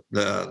get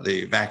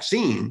the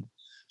vaccine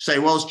say,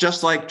 well, it's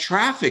just like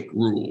traffic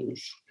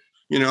rules.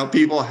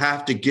 People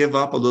have to give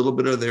up a little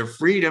bit of their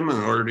freedom in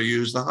order to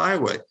use the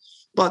highway.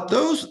 But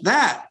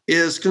that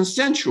is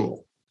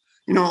consensual.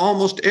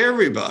 Almost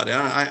everybody.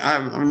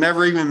 I've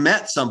never even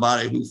met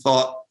somebody who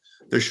thought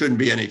there shouldn't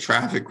be any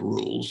traffic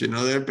rules.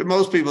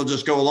 Most people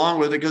just go along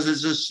with it because it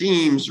just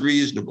seems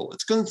reasonable.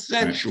 It's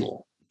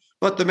consensual,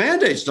 but the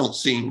mandates don't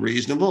seem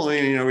reasonable.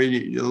 I mean,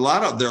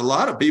 there are a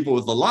lot of people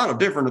with a lot of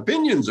different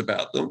opinions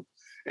about them,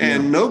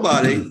 and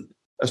nobody,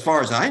 as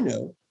far as I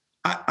know,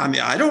 I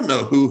mean, I don't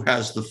know who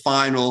has the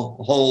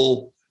final,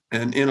 whole,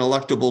 and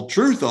ineluctable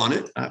truth on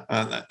it.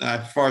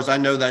 As far as I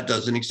know, that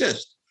doesn't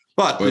exist.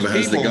 But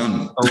people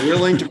are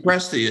willing to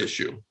press the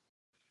issue.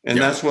 And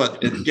that's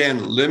what,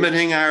 again,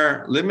 limiting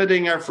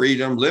our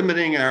freedom,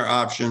 limiting our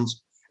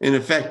options, and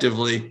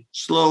effectively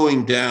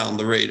slowing down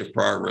the rate of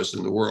progress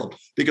in the world.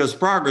 Because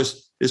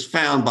progress is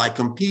found by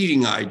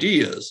competing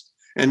ideas,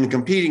 and the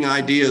competing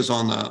ideas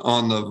on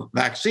the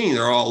vaccine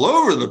are all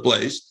over the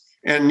place.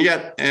 And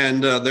yet,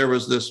 there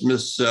was this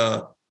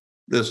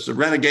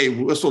renegade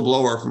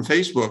whistleblower from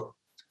Facebook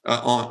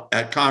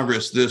at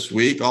Congress this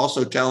week,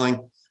 also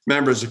telling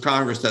members of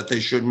Congress that they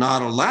should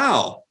not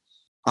allow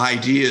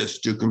ideas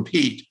to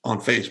compete on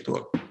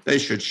Facebook. They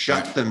should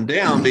shut them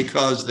down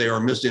because they are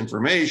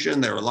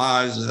misinformation, they are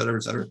lies, et cetera,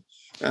 et cetera.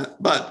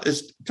 But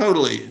it's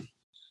totally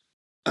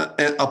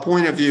a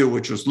point of view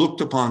which was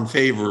looked upon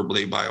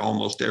favorably by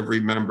almost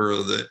every member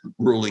of the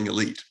ruling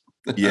elite.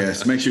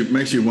 Yes, makes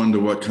you wonder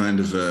what kind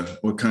of a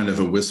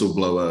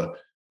whistleblower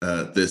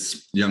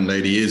this young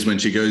lady is when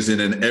she goes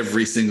in, and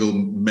every single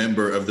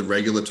member of the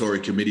regulatory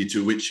committee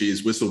to which she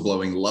is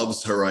whistleblowing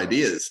loves her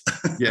ideas.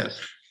 Yes,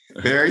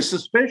 very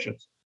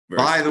suspicious.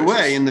 By the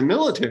way, in the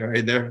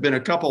military, there have been a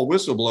couple of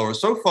whistleblowers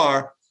so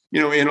far.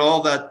 In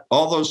all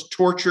those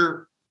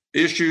torture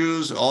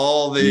issues,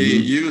 all the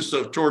use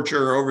of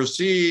torture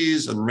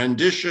overseas, and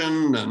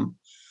rendition, and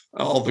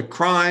all the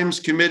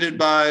crimes committed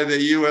by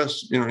the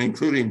U.S.,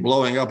 including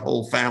blowing up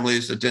whole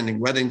families,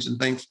 attending weddings and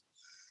things.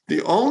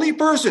 The only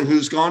person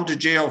who's gone to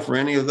jail for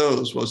any of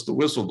those was the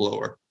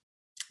whistleblower.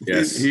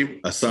 Yes, he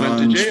Assange,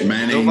 went to jail.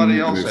 Manning,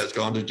 nobody else has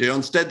gone to jail.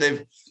 Instead,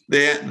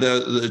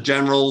 the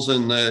generals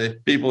and the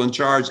people in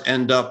charge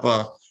end up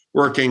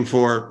working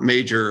for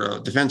major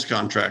defense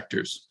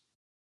contractors.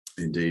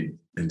 Indeed.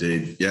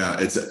 Yeah,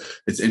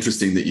 it's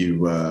interesting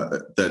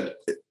that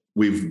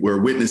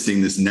we're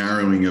witnessing this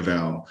narrowing of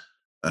our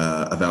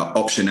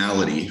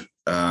optionality,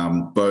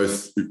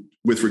 both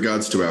with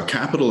regards to our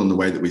capital and the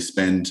way that we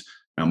spend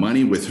our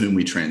money, with whom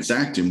we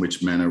transact, in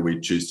which manner we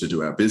choose to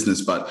do our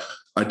business. But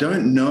I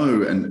don't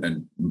know,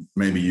 and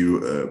maybe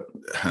you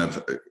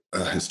have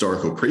a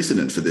historical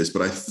precedent for this,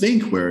 but I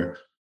think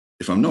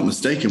if I'm not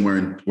mistaken,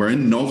 we're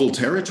in novel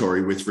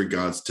territory with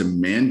regards to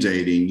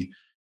mandating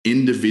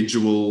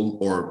individual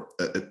or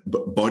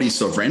body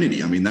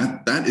sovereignty. I mean,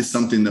 that is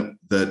something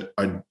that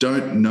I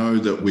don't know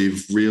that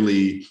we've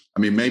really. I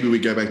mean, maybe we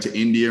go back to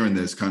India and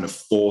there's kind of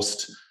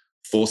forced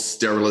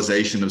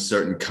sterilization of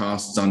certain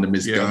castes under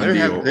Ms. Gandhi.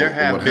 There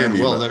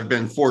have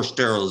been forced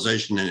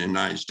sterilization in the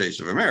United States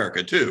of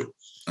America too.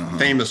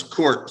 Famous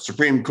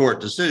Supreme Court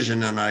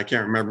decision, and I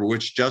can't remember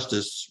which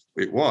justice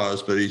it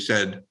was, but he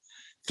said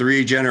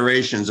 3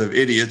 generations of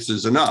idiots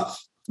is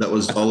enough. That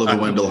was Oliver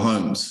Wendell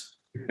Holmes.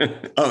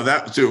 Oh,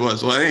 that's who it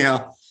was. Well,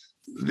 anyhow,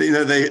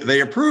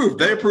 they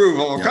approve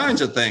all kinds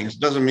of things.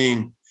 Doesn't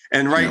mean.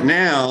 And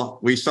now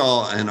we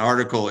saw an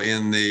article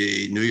in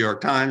the New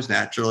York Times,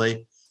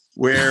 naturally,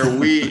 where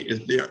we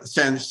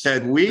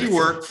said we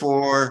work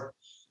for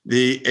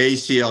the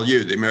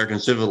ACLU, the American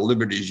Civil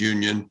Liberties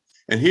Union,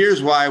 and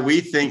here's why we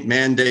think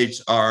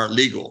mandates are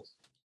legal.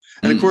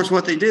 And of course,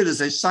 what they did is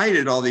they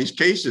cited all these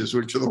cases,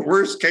 which are the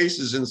worst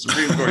cases in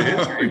Supreme Court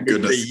history.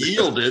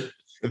 They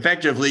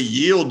effectively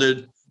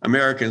yielded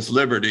Americans'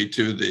 liberty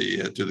to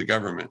the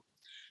government.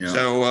 Yeah.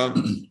 So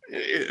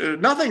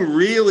nothing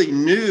really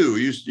new.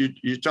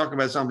 You talk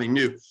about something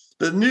new.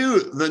 The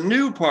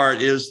new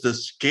part is the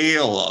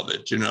scale of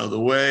it. The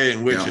way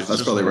in which it's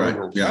just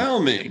overwhelming.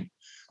 Yeah.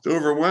 It's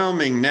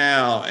overwhelming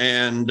now,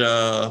 and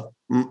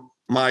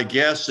my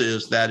guess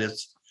is that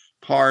it's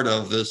part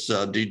of this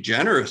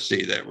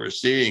degeneracy that we're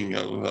seeing.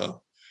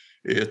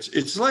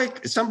 It's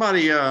like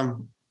somebody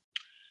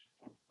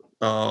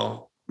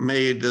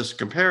made this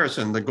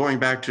comparison, that going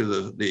back to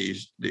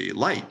the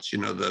lights,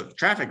 the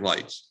traffic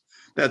lights,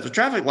 that the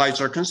traffic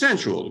lights are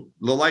consensual.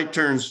 The light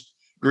turns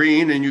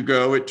green and you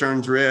go, it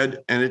turns red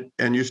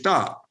and you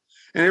stop.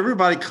 And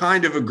everybody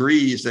kind of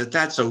agrees that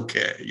that's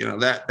okay.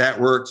 That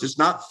works. It's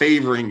not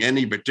favoring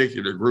any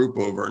particular group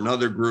over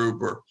another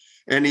group or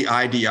any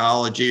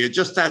ideology.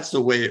 That's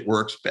the way it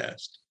works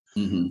best.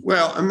 Mm-hmm.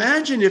 Well,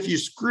 imagine if you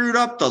screwed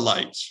up the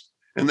lights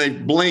and they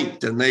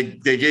blinked and they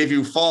gave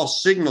you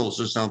false signals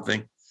or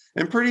something.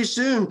 And pretty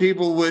soon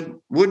people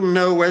wouldn't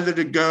know whether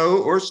to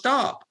go or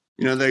stop.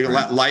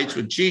 Lights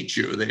would cheat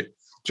you. They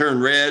turn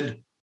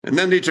red and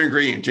then they turn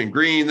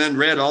green, then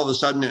red all of a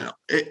sudden.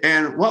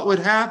 And what would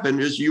happen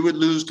is you would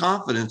lose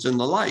confidence in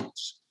the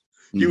lights.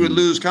 You would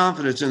lose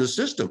confidence in the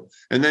system.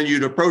 And then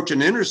you'd approach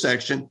an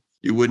intersection,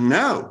 you wouldn't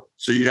know.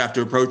 So you'd have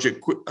to approach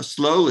it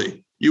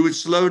slowly. You would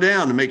slow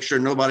down to make sure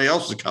nobody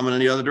else is coming in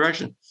the other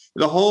direction.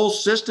 The whole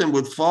system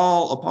would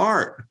fall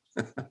apart.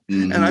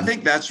 And I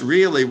think that's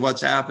really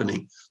what's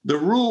happening. The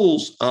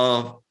rules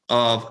of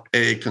of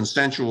a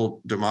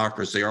consensual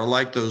democracy are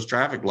like those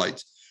traffic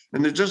lights.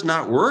 And they're just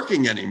not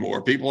working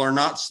anymore. People are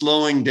not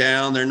slowing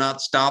down. They're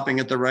not stopping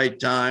at the right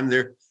time.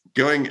 They're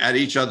going at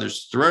each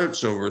other's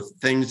throats over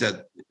things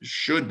that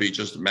should be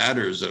just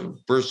matters of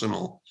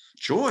personal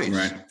choice.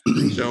 Right.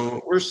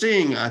 So we're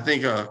seeing, I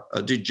think, a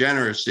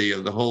degeneracy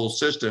of the whole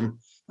system.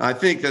 I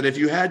think that if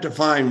you had to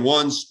find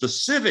one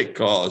specific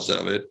cause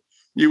of it,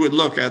 you would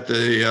look at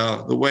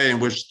the way in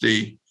which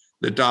the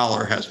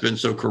dollar has been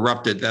so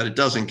corrupted that it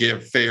doesn't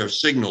give fair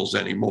signals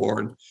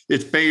anymore.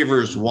 It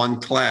favors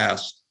one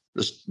class,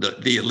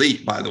 the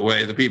elite, by the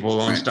way, the people who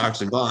own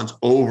stocks and bonds,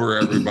 over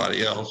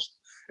everybody else.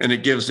 And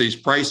it gives these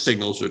price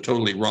signals that are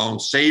totally wrong.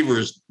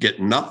 Savers get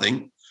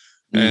nothing,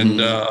 and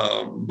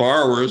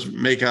borrowers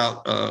make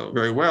out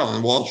very well.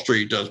 And Wall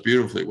Street does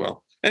beautifully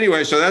well.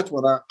 Anyway, so that's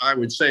what I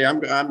would say.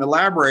 I'm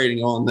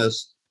elaborating on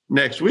this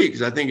next week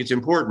because I think it's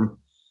important.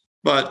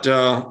 But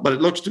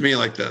it looks to me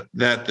like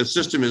that the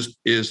system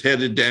is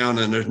headed down,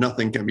 and there's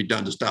nothing can be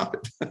done to stop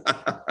it.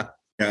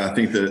 Yeah, I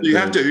think that you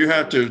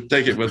have to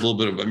take it with a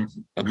little bit of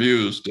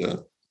amused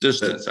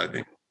distance. I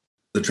think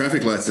the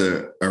traffic lights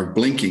are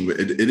blinking, but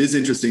it is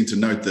interesting to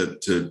note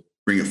that, to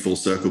bring it full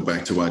circle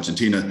back to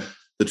Argentina,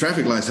 the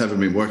traffic lights haven't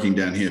been working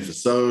down here for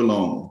so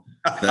long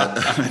that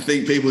I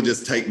think people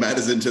just take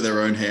matters into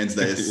their own hands.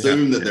 They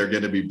assume that they're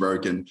going to be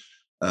broken,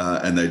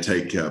 and they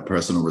take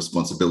personal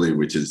responsibility,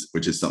 which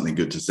is something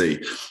good to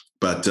see.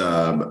 But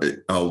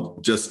I'll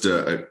just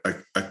a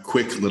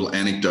quick little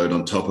anecdote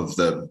on top of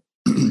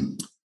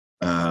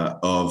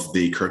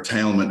the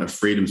curtailment of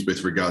freedoms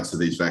with regards to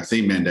these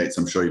vaccine mandates.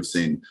 I'm sure you've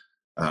seen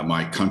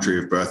my country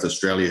of birth,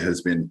 Australia,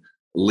 has been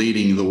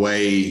leading the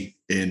way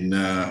in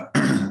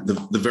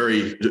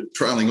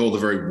trialing all the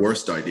very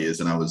worst ideas.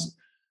 And I was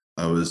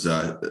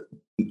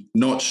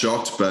not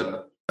shocked,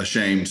 but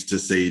ashamed to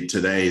see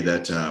today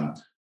that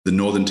the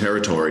Northern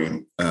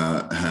Territory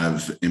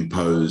have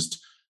imposed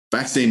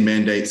vaccine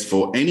mandates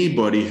for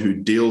anybody who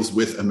deals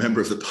with a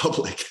member of the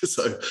public.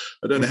 So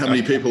I don't know how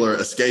many people are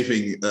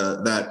escaping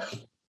that.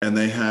 And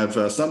they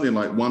have something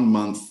like 1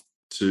 month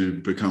to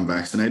become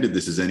vaccinated.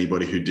 This is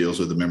anybody who deals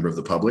with a member of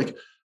the public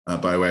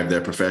by way of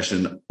their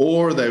profession,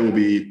 or they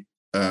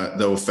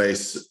will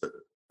face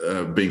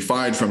being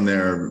fired from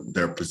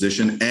their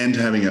position and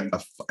having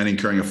and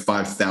incurring a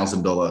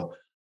 $5,000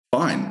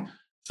 fine.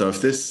 So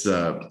if this,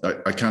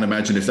 I can't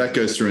imagine if that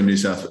goes through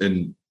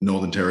in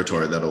Northern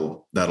Territory,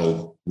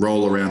 that'll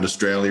roll around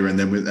Australia, and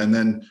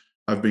then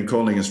I've been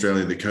calling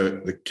Australia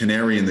the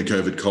canary in the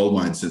COVID coal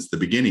mine since the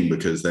beginning,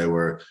 because they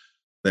were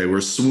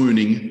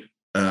swooning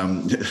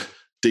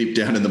deep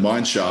down in the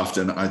mine shaft.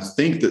 And I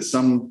think that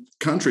some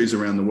countries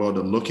around the world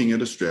are looking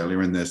at Australia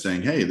and they're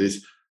saying, hey,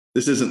 this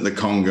isn't the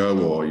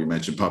Congo, or you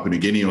mentioned Papua New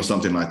Guinea or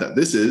something like that.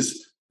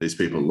 These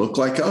people look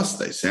like us.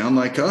 They sound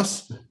like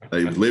us.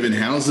 They live in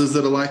houses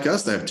that are like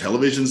us. They have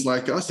televisions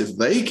like us. If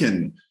they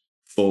can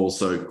fall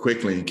so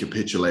quickly and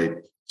capitulate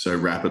so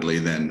rapidly,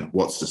 then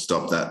what's to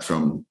stop that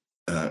from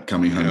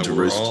coming home to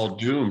roost? We're all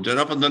doomed. And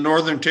up in the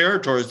Northern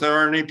Territories, there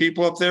aren't any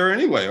people up there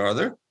anyway, are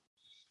there?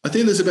 I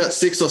think there's about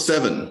 6 or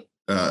 7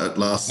 at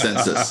last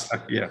census.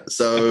 Yeah.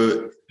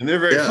 So, and they're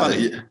very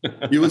funny.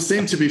 You would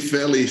seem to be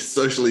fairly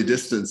socially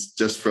distanced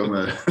just from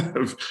a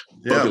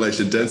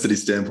population density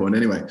standpoint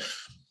anyway.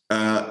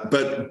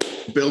 But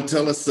Bill,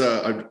 tell us,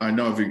 I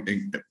know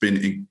I've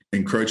been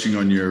encroaching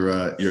on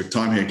your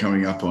time here,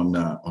 coming up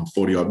on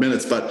 40 odd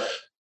minutes, but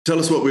tell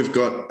us what we've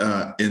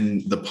got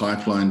in the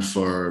pipeline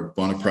for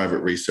Bonner Private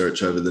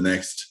Research over the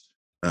next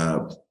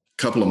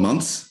couple of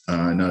months.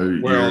 I know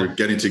you're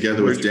getting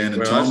together with Dan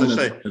and Tom in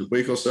a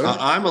week or so.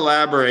 I'm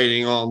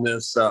elaborating on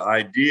this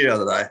idea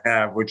that I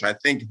have, which I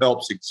think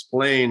helps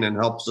explain and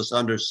helps us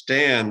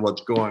understand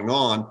what's going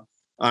on.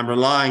 I'm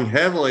relying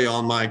heavily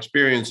on my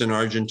experience in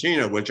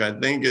Argentina, which I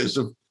think is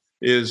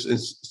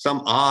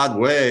some odd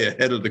way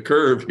ahead of the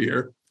curve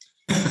here,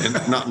 and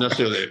not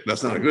necessarily,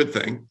 that's not a good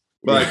thing.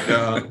 But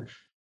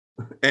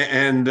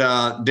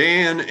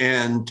Dan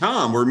and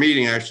Tom, we're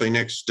meeting actually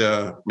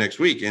next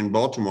week in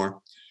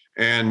Baltimore,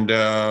 and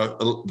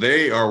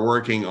they are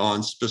working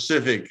on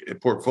specific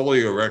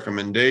portfolio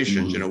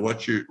recommendations.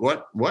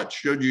 What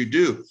should you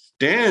do?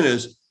 Dan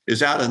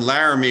is out in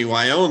Laramie,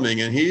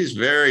 Wyoming, and he's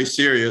very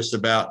serious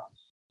about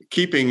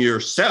keeping your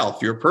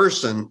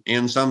person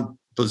in some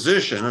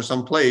position or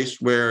some place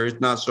where it's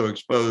not so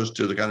exposed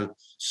to the kind of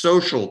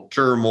social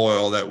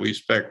turmoil that we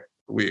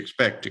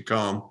expect to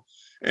come.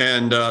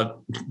 And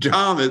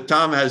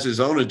Tom has his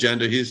own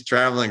agenda. He's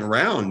traveling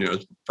around, a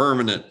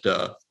permanent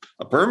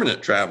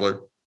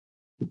traveler,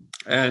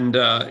 and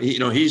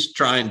he's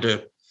trying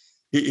to.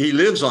 He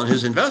lives on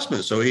his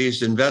investments, so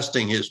he's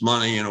investing his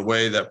money in a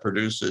way that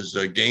produces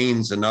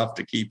gains enough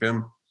to keep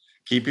him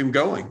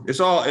going.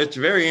 It's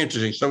very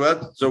interesting.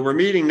 So we're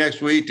meeting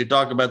next week to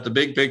talk about the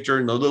big picture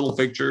and the little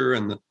picture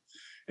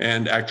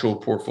and actual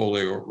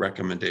portfolio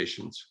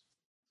recommendations.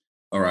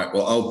 All right.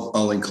 Well,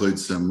 I'll include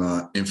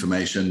some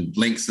information,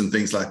 links and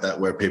things like that,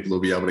 where people will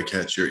be able to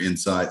catch your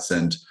insights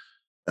and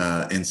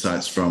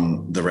insights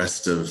from the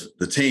rest of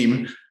the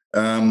team.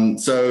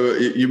 So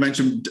you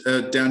mentioned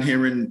down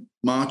here in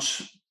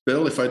March,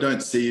 Bill. If I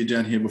don't see you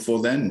down here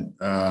before then,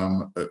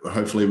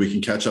 hopefully we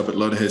can catch up at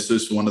Loda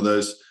Jesus for one of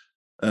those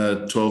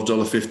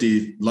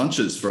 $12.50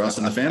 lunches for us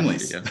and the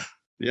families.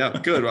 Yeah,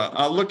 good. Well,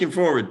 I'm looking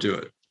forward to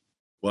it.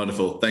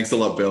 Wonderful. Thanks a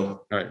lot,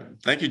 Bill. All right.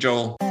 Thank you,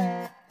 Joel.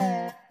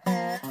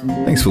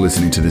 Thanks for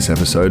listening to this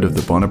episode of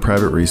the Bonner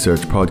Private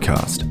Research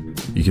Podcast.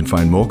 You can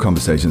find more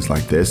conversations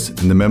like this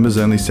in the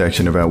members-only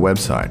section of our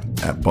website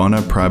at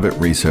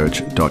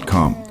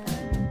bonnerprivateresearch.com.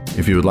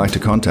 If you would like to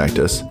contact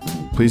us,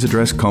 please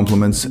address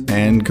compliments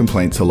and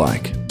complaints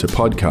alike to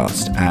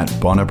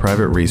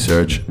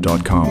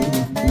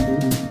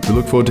podcast@bonnerprivateresearch.com. We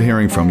look forward to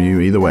hearing from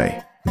you either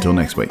way. Until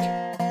next week.